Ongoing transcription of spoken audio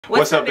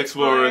What's up,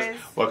 explorers?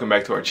 Welcome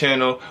back to our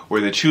channel.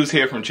 We're the Choose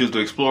here from Choose to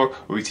Explore,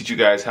 where we teach you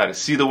guys how to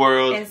see the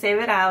world and save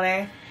a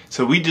dollar.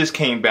 So we just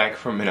came back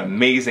from an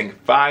amazing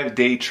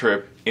 5-day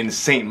trip in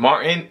Sint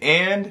Maarten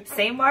and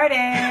Sint Maarten.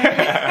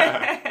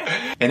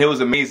 And it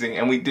was amazing,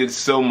 and we did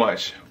so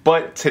much.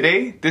 But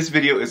today, this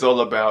video is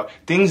all about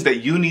things that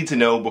you need to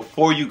know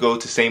before you go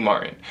to Sint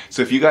Maarten.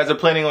 So if you guys are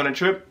planning on a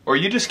trip, or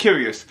you're just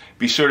curious,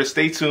 be sure to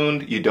stay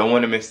tuned. You don't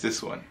want to miss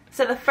this one.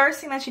 So the first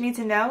thing that you need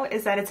to know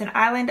is that it's an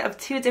island of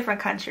two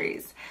different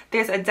countries.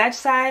 There's a Dutch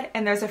side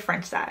and there's a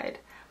French side.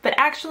 But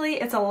actually,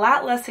 it's a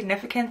lot less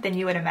significant than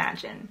you would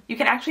imagine. You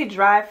can actually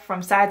drive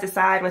from side to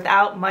side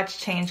without much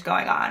change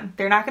going on.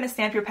 They're not going to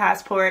stamp your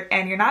passport,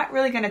 and you're not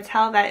really going to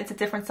tell that it's a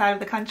different side of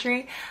the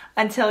country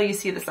until you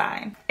see the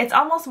sign. It's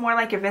almost more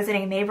like you're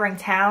visiting neighboring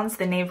towns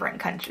than neighboring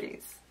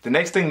countries. The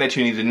next thing that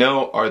you need to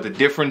know are the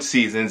different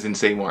seasons in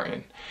Sint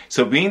Maarten.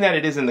 So being that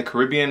it is in the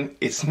Caribbean,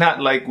 it's not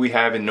like we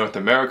have in North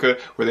America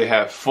where they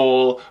have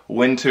fall,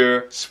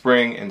 winter,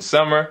 spring, and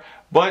summer,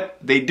 but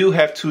they do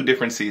have two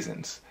different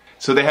seasons.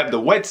 So they have the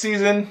wet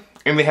season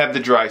and they have the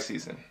dry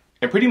season.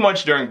 And pretty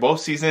much during both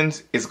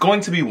seasons, it's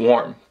going to be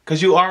warm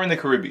because you are in the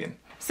Caribbean.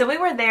 So we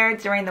were there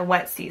during the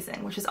wet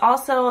season, which is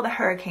also the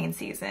hurricane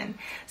season.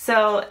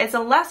 So it's a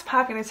less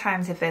popular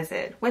time to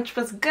visit, which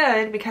was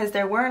good because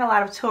there weren't a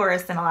lot of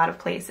tourists in a lot of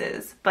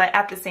places. But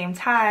at the same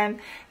time,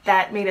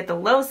 that made it the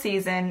low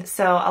season,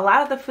 so a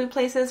lot of the food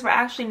places were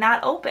actually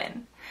not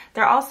open.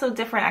 There are also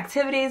different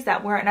activities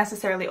that weren't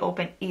necessarily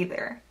open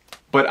either.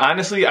 But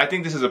honestly, I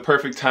think this is a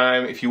perfect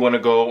time if you want to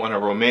go on a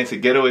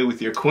romantic getaway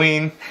with your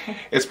queen.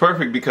 It's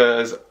perfect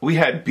because we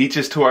had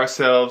beaches to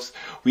ourselves,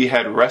 we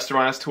had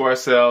restaurants to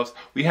ourselves,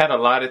 we had a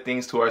lot of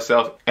things to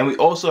ourselves, and we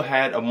also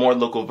had a more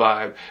local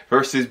vibe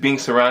versus being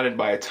surrounded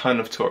by a ton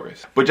of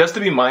tourists. But just to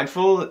be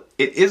mindful,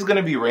 it is going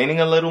to be raining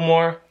a little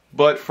more.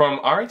 But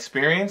from our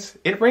experience,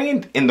 it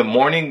rained in the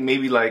morning,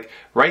 maybe like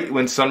right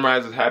when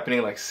sunrise was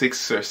happening, like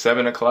 6 or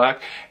 7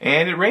 o'clock,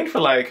 and it rained for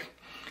like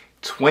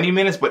 20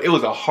 minutes, but it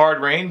was a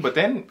hard rain. But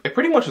then it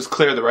pretty much was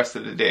clear the rest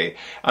of the day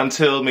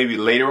until maybe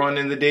later on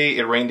in the day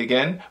it rained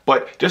again.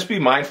 But just be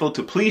mindful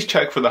to please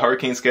check for the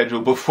hurricane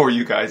schedule before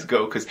you guys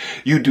go, because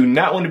you do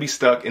not want to be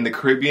stuck in the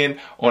Caribbean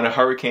on a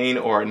hurricane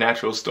or a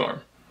natural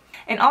storm.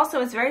 And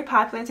also, it's very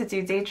popular to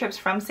do day trips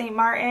from Sint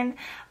Maarten,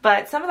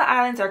 but some of the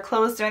islands are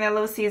closed during their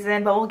low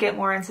season, but we'll get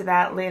more into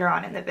that later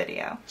on in the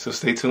video. So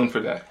stay tuned for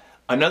that.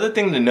 Another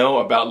thing to know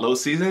about low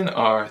season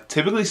are,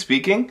 typically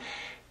speaking,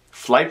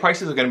 flight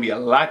prices are going to be a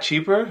lot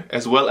cheaper,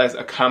 as well as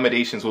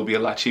accommodations will be a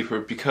lot cheaper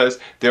because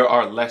there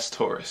are less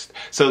tourists.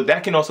 So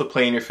that can also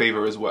play in your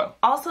favor as well.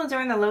 Also,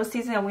 during the low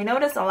season, we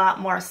notice a lot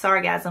more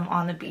sargassum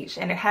on the beach,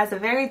 and it has a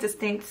very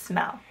distinct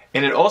smell.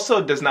 And it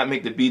also does not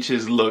make the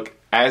beaches look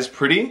as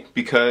pretty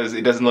because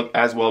it doesn't look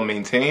as well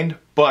maintained,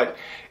 but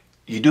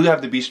you do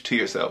have the beach to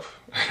yourself.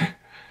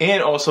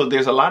 And also,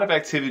 there's a lot of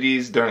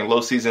activities during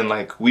low season,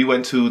 like we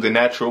went to the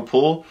natural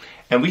pool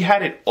and we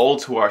had it all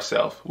to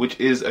ourselves, which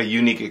is a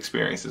unique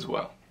experience as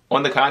well.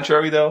 On the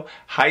contrary though,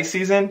 high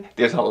season,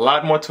 there's a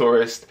lot more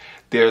tourists,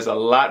 there's a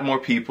lot more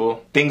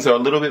people, things are a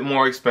little bit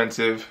more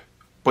expensive,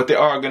 but there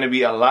are going to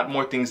be a lot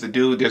more things to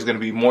do, there's going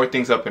to be more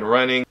things up and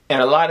running,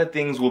 and a lot of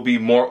things will be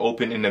more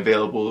open and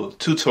available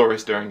to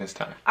tourists during this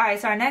time. Alright,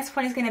 so our next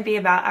point is going to be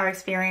about our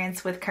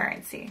experience with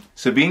currency.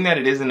 So being that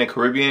it is in the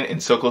Caribbean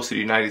and so close to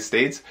the United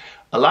States,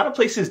 a lot of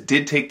places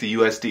did take the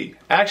USD.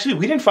 Actually,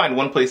 we didn't find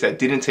one place that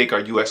didn't take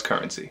our US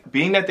currency.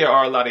 Being that there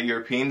are a lot of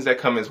Europeans that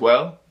come as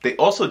well, they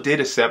also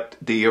did accept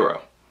the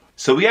euro.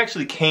 So we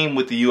actually came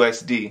with the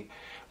USD,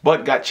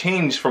 but got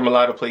changed from a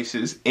lot of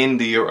places in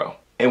the euro.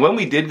 And when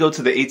we did go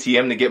to the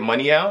ATM to get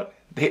money out,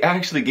 they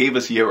actually gave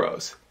us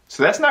euros.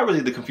 So that's not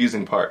really the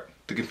confusing part.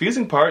 The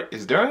confusing part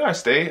is during our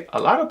stay,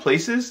 a lot of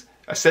places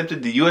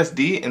accepted the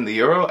USD and the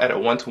euro at a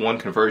 1-to-1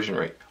 conversion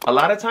rate. A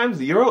lot of times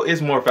the euro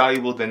is more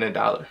valuable than a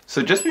dollar.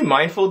 So just be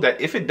mindful that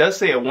if it does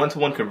say a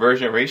 1-to-1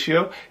 conversion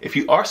ratio, if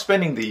you are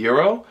spending the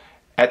euro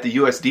at the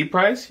USD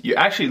price, you're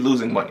actually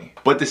losing money.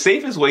 But the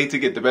safest way to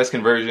get the best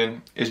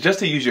conversion is just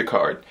to use your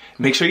card.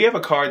 Make sure you have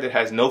a card that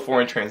has no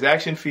foreign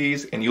transaction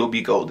fees and you'll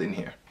be golden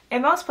here.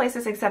 And most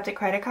places accepted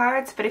credit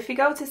cards, but if you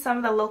go to some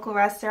of the local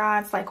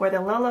restaurants, like where the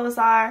Lolos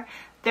are,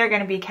 they're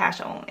going to be cash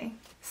only.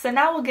 So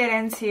now we'll get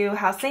into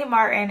how Sint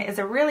Maarten is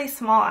a really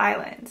small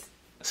island.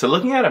 So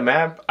looking at a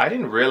map, I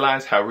didn't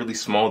realize how really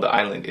small the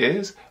island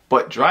is,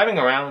 but driving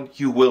around,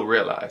 you will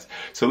realize.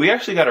 So we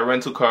actually got a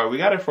rental car. We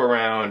got it for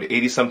around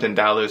 $80-something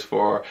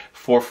for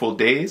 4 full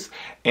days,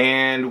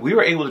 and we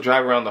were able to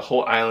drive around the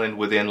whole island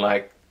within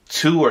like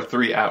 2 or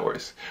 3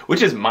 hours,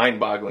 which is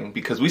mind-boggling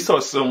because we saw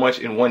so much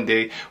in one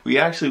day. We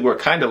actually were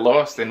kind of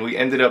lost, and we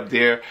ended up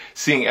there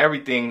seeing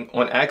everything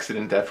on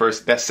accident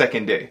that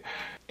second day.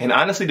 And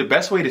honestly, the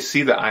best way to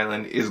see the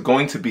island is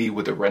going to be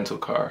with a rental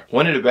car.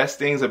 One of the best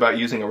things about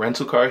using a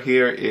rental car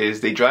here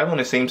is they drive on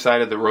the same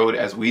side of the road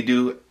as we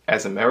do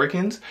as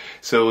Americans,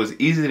 so it was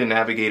easy to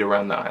navigate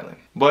around the island.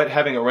 But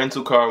having a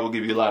rental car will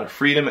give you a lot of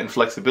freedom and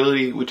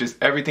flexibility, which is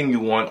everything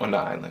you want on the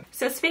island.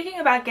 So speaking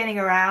about getting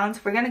around,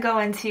 we're going to go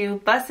into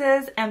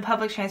buses and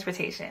public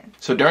transportation.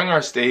 So during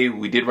our stay,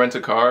 we did rent a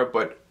car,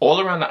 but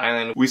all around the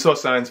island, we saw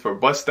signs for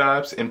bus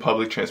stops and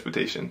public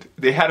transportation.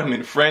 They had them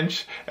in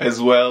French as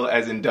well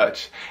as in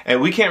Dutch.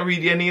 And we can't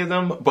read any of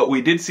them, but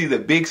we did see the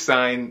big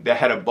sign that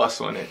had a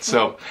bus on it.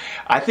 So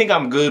I think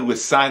I'm good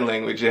with sign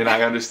language and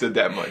I understood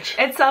that much.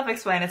 It's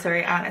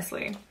self-explanatory,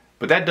 honestly.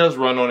 But that does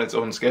run on its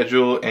own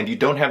schedule and you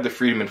don't have the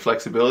freedom and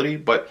flexibility.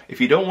 But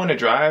if you don't want to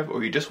drive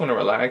or you just want to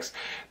relax,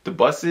 the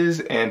buses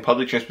and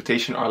public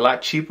transportation are a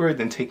lot cheaper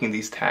than taking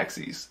these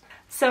taxis.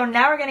 So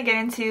now we're going to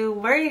get into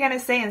where you're going to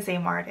stay in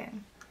Sint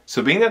Maarten.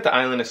 So being that the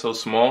island is so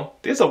small,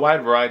 there's a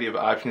wide variety of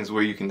options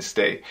where you can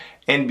stay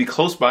and be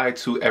close by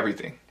to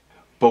everything.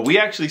 But we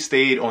actually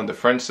stayed on the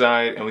French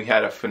side and we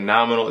had a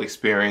phenomenal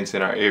experience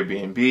in our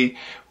Airbnb.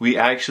 We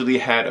actually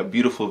had a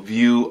beautiful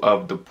view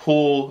of the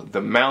pool,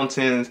 the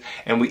mountains,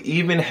 and we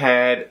even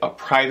had a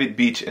private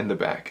beach in the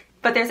back.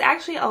 But there's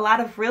actually a lot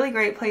of really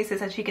great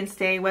places that you can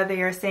stay, whether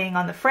you're staying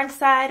on the French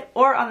side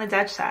or on the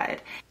Dutch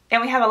side.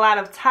 And we have a lot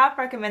of top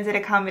recommended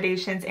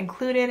accommodations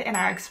included in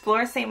our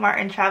Explore Sint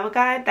Maarten travel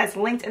guide that's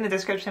linked in the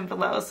description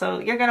below, so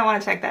you're going to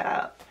want to check that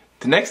out.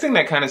 The next thing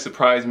that kind of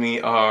surprised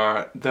me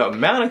are the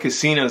amount of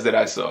casinos that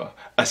I saw,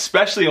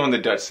 especially on the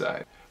Dutch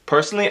side.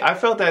 Personally, I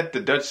felt that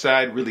the Dutch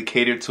side really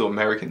catered to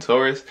American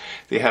tourists.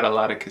 They had a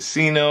lot of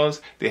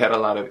casinos, they had a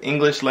lot of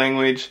English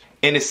language,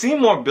 and it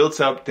seemed more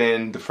built up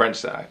than the French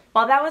side.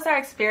 While that was our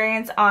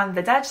experience on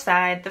the Dutch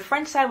side, the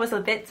French side was a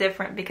bit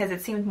different because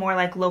it seemed more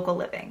like local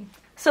living.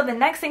 So the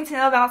next thing to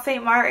know about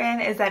Sint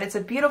Maarten is that it's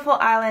a beautiful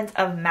island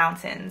of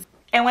mountains.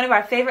 And one of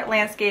our favorite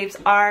landscapes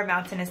are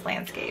mountainous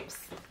landscapes.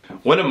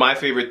 One of my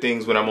favorite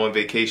things when I'm on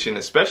vacation,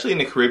 especially in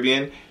the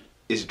Caribbean,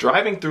 is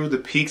driving through the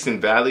peaks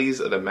and valleys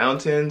of the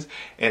mountains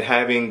and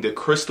having the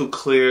crystal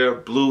clear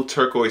blue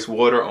turquoise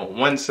water on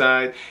one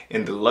side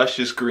and the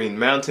luscious green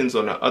mountains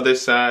on the other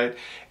side.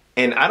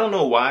 And I don't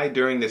know why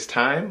during this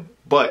time,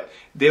 but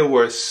there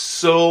were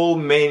so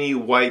many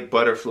white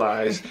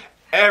butterflies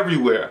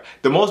everywhere.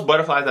 The most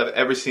butterflies I've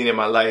ever seen in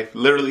my life,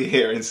 literally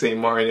here in Sint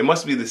Maarten. It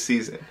must be the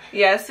season.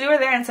 Yes, we were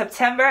there in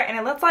September and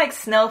it looked like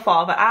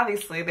snowfall, but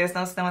obviously there's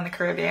no snow in the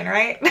Caribbean,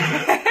 right?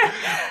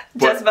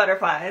 Just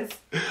butterflies.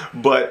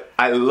 But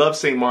I love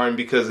Sint Maarten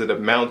because of the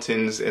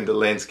mountains and the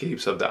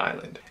landscapes of the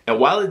island. And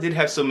while it did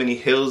have so many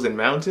hills and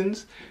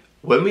mountains,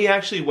 when we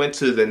actually went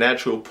to the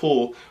natural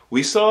pool,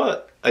 we saw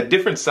a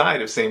different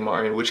side of Sint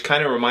Maarten, which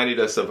kind of reminded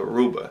us of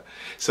Aruba.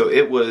 So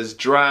it was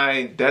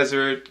dry,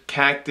 desert,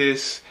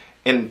 cactus,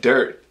 and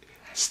dirt.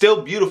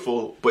 Still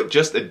beautiful, but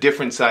just a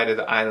different side of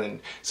the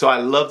island. So I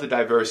love the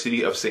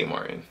diversity of Sint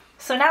Maarten.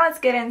 So now let's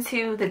get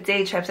into the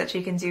day trips that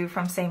you can do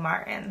from Sint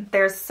Maarten.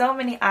 There's so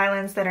many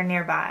islands that are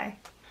nearby.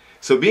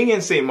 So being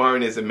in Sint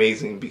Maarten is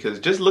amazing because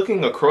just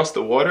looking across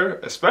the water,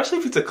 especially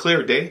if it's a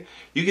clear day,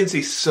 you can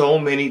see so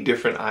many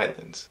different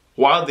islands.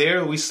 While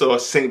there, we saw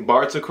St.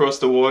 Bart's across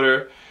the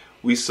water,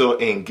 we saw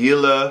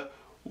Anguilla,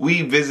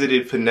 we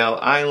visited Pinel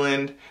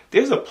Island.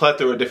 There's a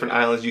plethora of different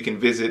islands you can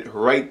visit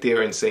right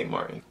there in Sint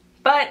Maarten.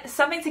 But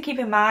something to keep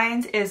in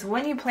mind is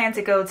when you plan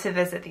to go to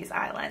visit these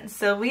islands.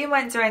 So we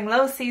went during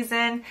low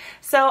season,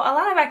 so a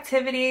lot of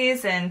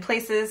activities and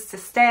places to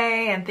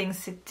stay and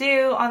things to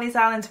do on these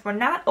islands were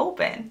not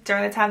open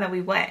during the time that we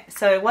went.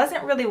 So it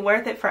wasn't really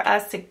worth it for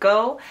us to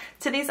go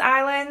to these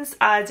islands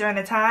during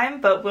the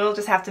time, but we'll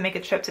just have to make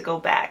a trip to go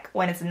back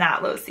when it's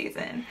not low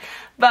season.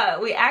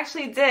 But we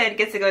actually did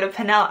get to go to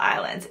Pinel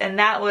Island, and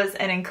that was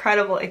an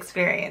incredible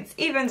experience,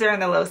 even during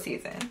the low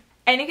season.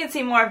 And you can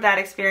see more of that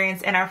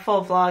experience in our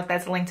full vlog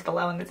that's linked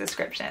below in the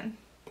description.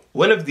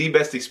 One of the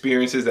best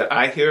experiences that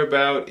I hear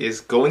about is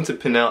going to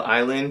Pinel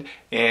Island,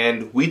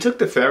 and we took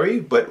the ferry,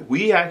 but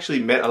we actually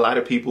met a lot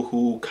of people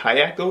who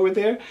kayaked over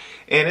there,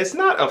 and it's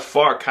not a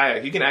far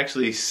kayak. You can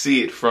actually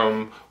see it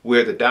from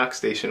where the dock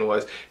station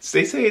was.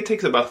 They say it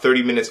takes about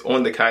 30 minutes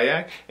on the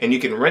kayak, and you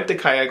can rent the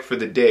kayak for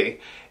the day,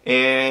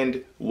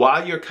 and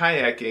while you're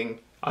kayaking,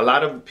 a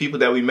lot of people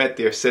that we met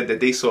there said that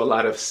they saw a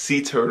lot of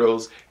sea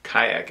turtles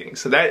kayaking.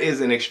 So that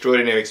is an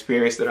extraordinary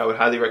experience that I would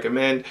highly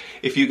recommend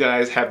if you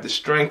guys have the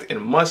strength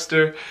and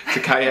muster to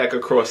kayak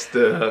across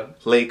the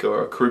lake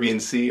or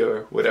Caribbean Sea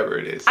or whatever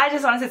it is. I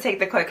just wanted to take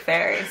the quick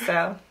ferry,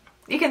 so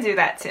you can do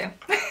that too.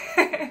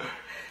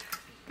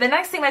 The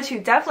next thing that you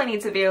definitely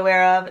need to be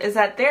aware of is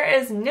that there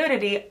is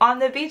nudity on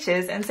the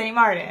beaches in Sint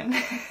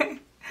Maarten.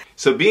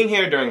 So being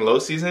here during low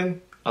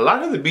season, a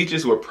lot of the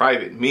beaches were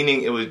private,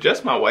 meaning it was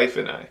just my wife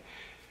and I.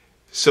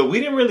 So we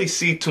didn't really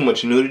see too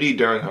much nudity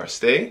during our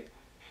stay.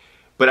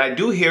 But I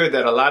do hear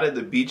that a lot of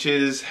the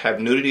beaches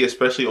have nudity,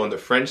 especially on the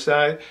French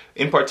side.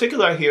 In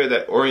particular, I hear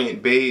that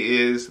Orient Bay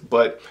is,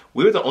 but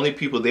we were the only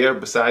people there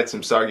besides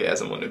some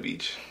sargassum on the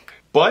beach.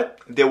 But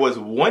there was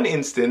one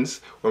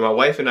instance where my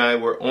wife and I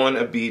were on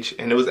a beach,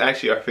 and it was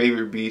actually our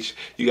favorite beach.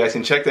 You guys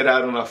can check that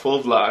out on our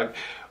full vlog.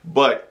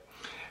 But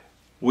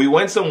We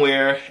went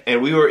somewhere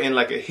and we were in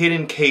like a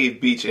hidden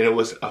cave beach, and it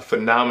was a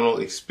phenomenal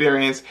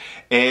experience.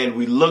 And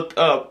we looked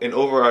up and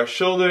over our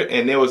shoulder,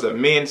 and there was a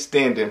man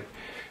standing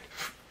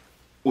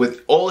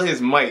with all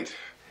his might,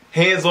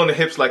 hands on the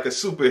hips like a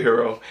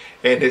superhero,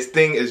 and his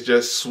thing is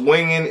just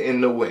swinging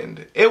in the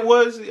wind. It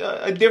was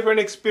a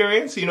different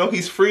experience. You know,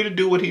 he's free to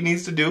do what he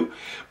needs to do,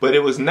 but it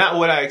was not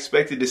what I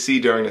expected to see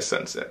during the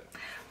sunset.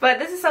 But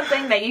this is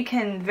something that you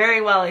can very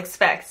well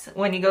expect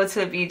when you go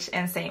to a beach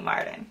in St.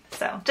 Maarten.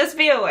 So just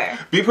be aware.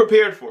 Be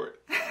prepared for it.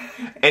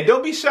 And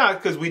don't be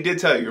shocked, because we did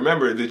tell you.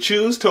 Remember, the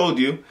Chews told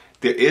you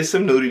there is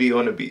some nudity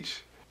on the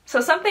beach.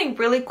 So something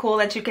really cool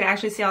that you can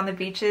actually see on the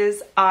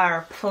beaches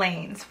are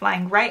planes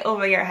flying right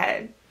over your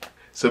head.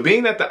 So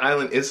being that the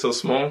island is so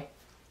small,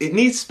 it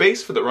needs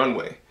space for the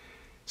runway.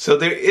 So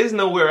there is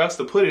nowhere else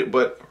to put it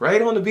but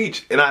right on the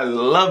beach. And I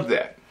love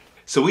that.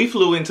 So we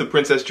flew into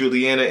Princess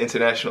Juliana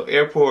International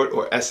Airport,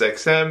 or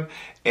SXM,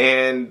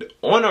 and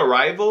on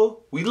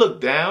arrival, we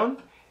looked down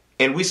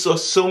and we saw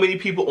so many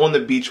people on the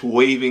beach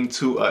waving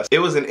to us. It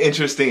was an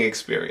interesting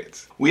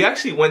experience. We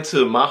actually went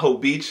to Maho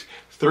Beach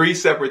 3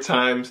 separate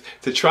times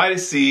to try to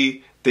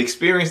see the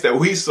experience that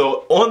we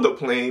saw on the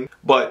plane,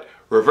 but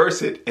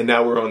reverse it, and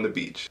now we're on the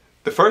beach.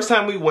 The first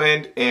time we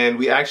went and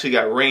we actually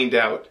got rained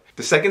out.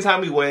 The second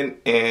time we went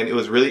and it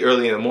was really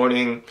early in the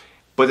morning.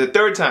 But the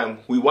third time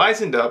we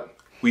wisened up,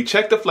 we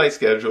checked the flight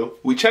schedule,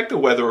 we checked the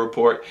weather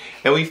report,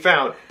 and we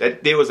found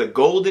that there was a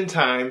golden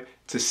time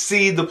to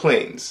see the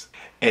planes.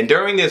 And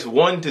during this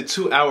 1 to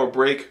 2 hour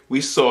break, we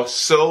saw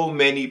so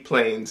many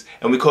planes,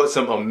 and we caught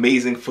some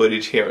amazing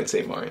footage here in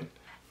St. Maarten.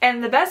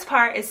 And the best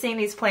part is seeing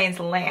these planes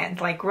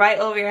land, like right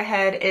over your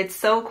head. It's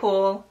so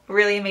cool,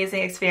 really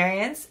amazing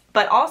experience.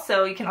 But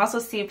also, you can also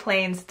see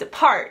planes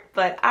depart.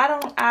 But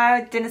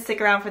I didn't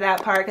stick around for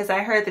that part because I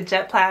heard the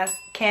jet blast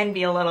can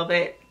be a little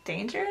bit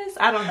dangerous.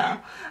 I don't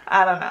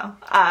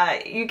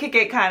know. You could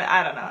get kind of,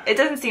 I don't know. It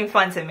doesn't seem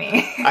fun to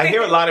me. I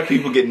hear a lot of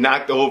people get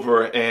knocked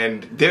over,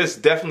 and there's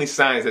definitely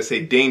signs that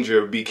say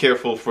danger, be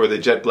careful for the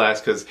jet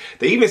blast, because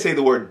they even say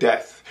the word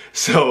death.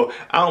 So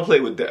I don't play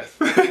with death.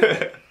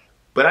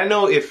 But I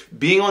know if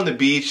being on the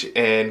beach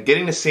and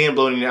getting the sand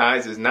blown in your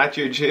eyes is not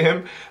your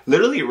jam,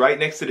 literally right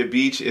next to the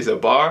beach is a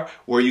bar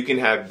where you can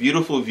have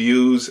beautiful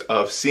views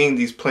of seeing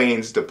these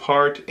planes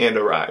depart and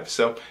arrive.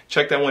 So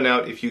check that one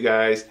out if you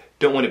guys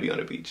don't want to be on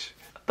the beach.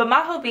 But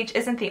Maho Beach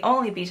isn't the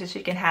only beach that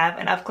you can have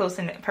an up-close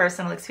and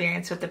personal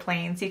experience with the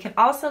planes. You can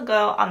also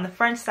go on the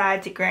French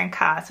side to Grand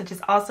Cas, which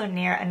is also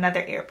near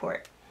another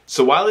airport.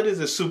 So while it is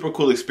a super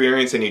cool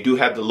experience and you do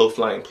have the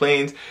low-flying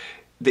planes,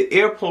 the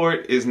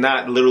airport is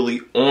not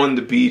literally on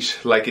the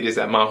beach like it is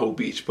at Maho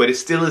Beach, but it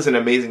still is an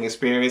amazing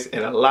experience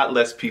and a lot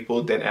less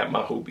people than at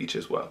Maho Beach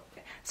as well.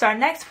 So our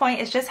next point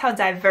is just how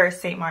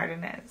diverse St.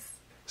 Maarten is.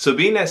 So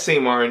being that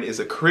St. Maarten is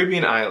a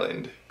Caribbean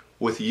island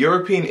with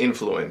European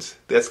influence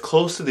that's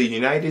close to the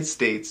United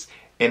States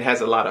and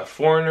has a lot of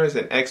foreigners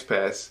and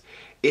expats,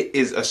 it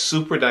is a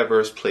super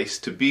diverse place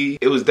to be.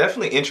 It was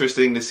definitely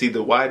interesting to see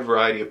the wide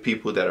variety of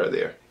people that are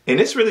there. And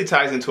this really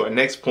ties into our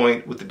next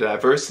point with the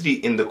diversity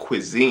in the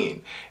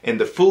cuisine. And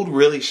the food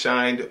really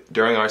shined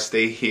during our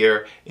stay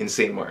here in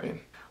St. Maarten.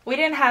 We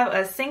didn't have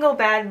a single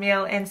bad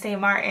meal in St.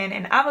 Maarten,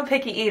 and I'm a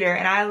picky eater,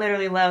 and I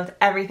literally loved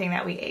everything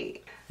that we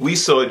ate. We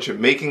saw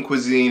Jamaican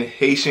cuisine,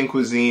 Haitian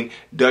cuisine,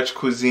 Dutch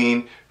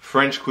cuisine,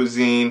 French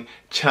cuisine,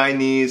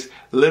 Chinese,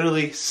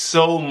 literally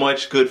so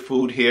much good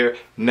food here,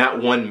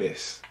 not one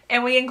miss.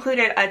 And we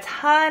included a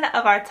ton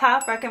of our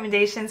top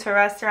recommendations for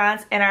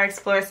restaurants in our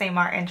Explore St.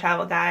 Maarten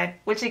travel guide,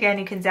 which again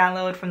you can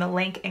download from the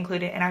link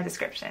included in our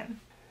description.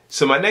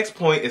 So my next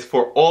point is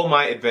for all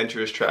my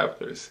adventurous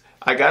travelers.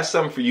 I got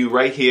something for you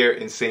right here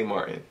in St.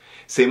 Maarten.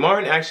 St.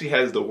 Maarten actually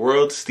has the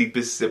world's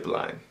steepest zip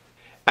line.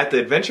 At the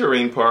Adventure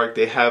Rain Park,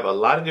 they have a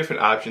lot of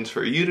different options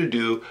for you to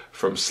do,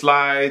 from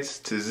slides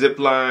to zip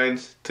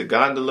lines to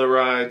gondola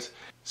rides.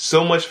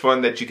 So much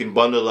fun that you can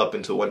bundle up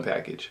into one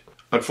package.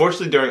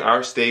 Unfortunately, during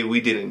our stay, we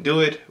didn't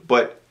do it,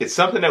 but it's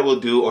something that we'll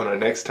do on our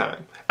next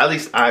time. At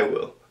least I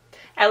will.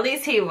 At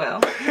least he will.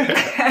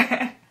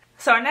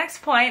 So our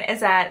next point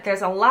is that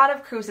there's a lot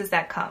of cruises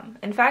that come.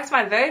 In fact,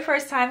 my very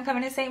first time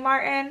coming to St.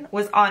 Maarten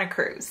was on a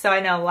cruise. So I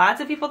know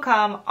lots of people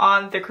come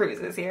on the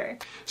cruises here.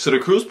 So the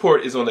cruise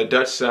port is on the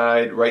Dutch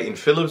side, right in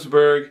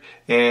Philipsburg,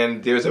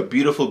 and there's a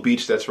beautiful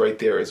beach that's right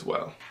there as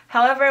well.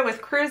 However,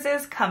 with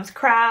cruises comes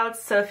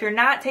crowds, so if you're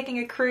not taking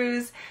a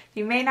cruise,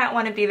 you may not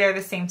want to be there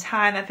the same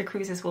time that the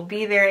cruises will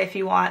be there if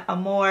you want a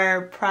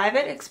more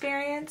private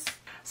experience.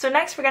 So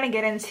next we're going to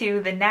get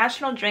into the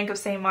national drink of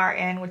St.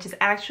 Maarten, which is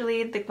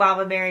actually the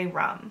guava berry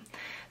rum.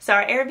 So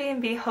our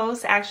Airbnb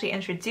host actually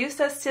introduced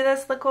us to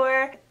this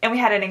liqueur, and we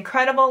had an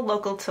incredible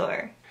local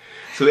tour.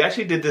 So we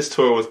actually did this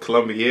tour with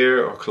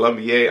Colombier or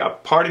Colombier.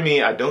 Pardon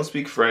me, I don't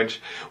speak French.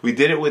 We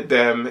did it with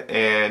them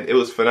and it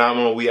was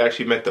phenomenal. We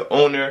actually met the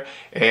owner,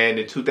 and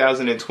in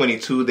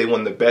 2022 they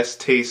won the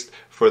best taste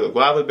for the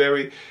guava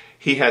berry.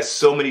 He has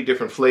so many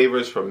different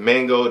flavors, from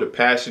mango to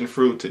passion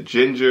fruit to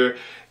ginger.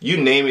 You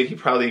name it, he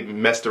probably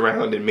messed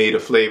around and made a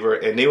flavor,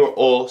 and they were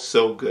all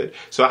so good.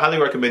 So I highly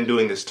recommend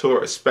doing this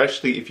tour,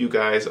 especially if you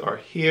guys are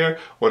here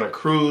on a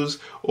cruise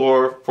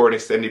or for an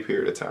extended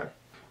period of time.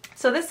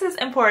 So this is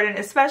important,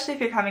 especially if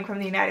you're coming from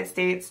the United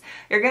States.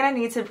 You're going to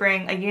need to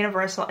bring a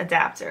universal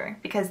adapter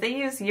because they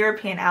use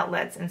European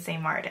outlets in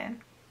Sint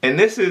Maarten. And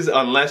this is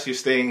unless you're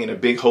staying in a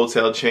big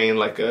hotel chain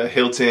like a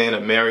Hilton, a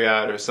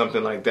Marriott, or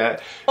something like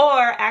that. Or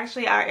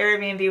actually our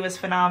Airbnb was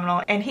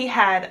phenomenal and he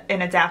had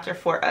an adapter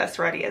for us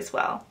ready as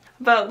well.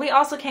 But we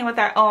also came with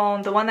our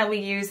own. The one that we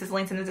use is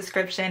linked in the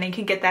description and you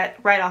can get that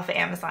right off of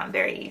Amazon,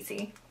 very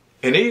easy.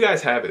 And there you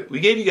guys have it. We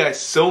gave you guys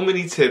so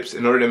many tips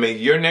in order to make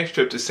your next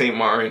trip to Sint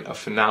Maarten a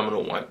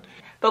phenomenal one.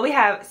 But we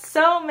have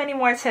so many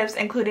more tips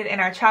included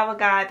in our travel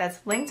guide that's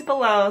linked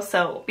below,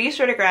 so be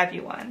sure to grab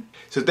you one.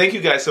 So thank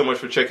you guys so much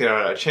for checking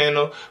out our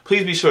channel.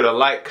 Please be sure to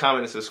like,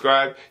 comment, and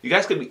subscribe. You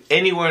guys could be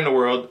anywhere in the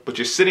world, but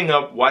you're sitting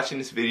up watching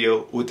this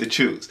video with the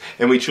choose,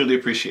 and we truly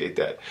appreciate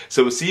that.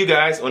 So we'll see you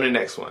guys on the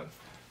next one.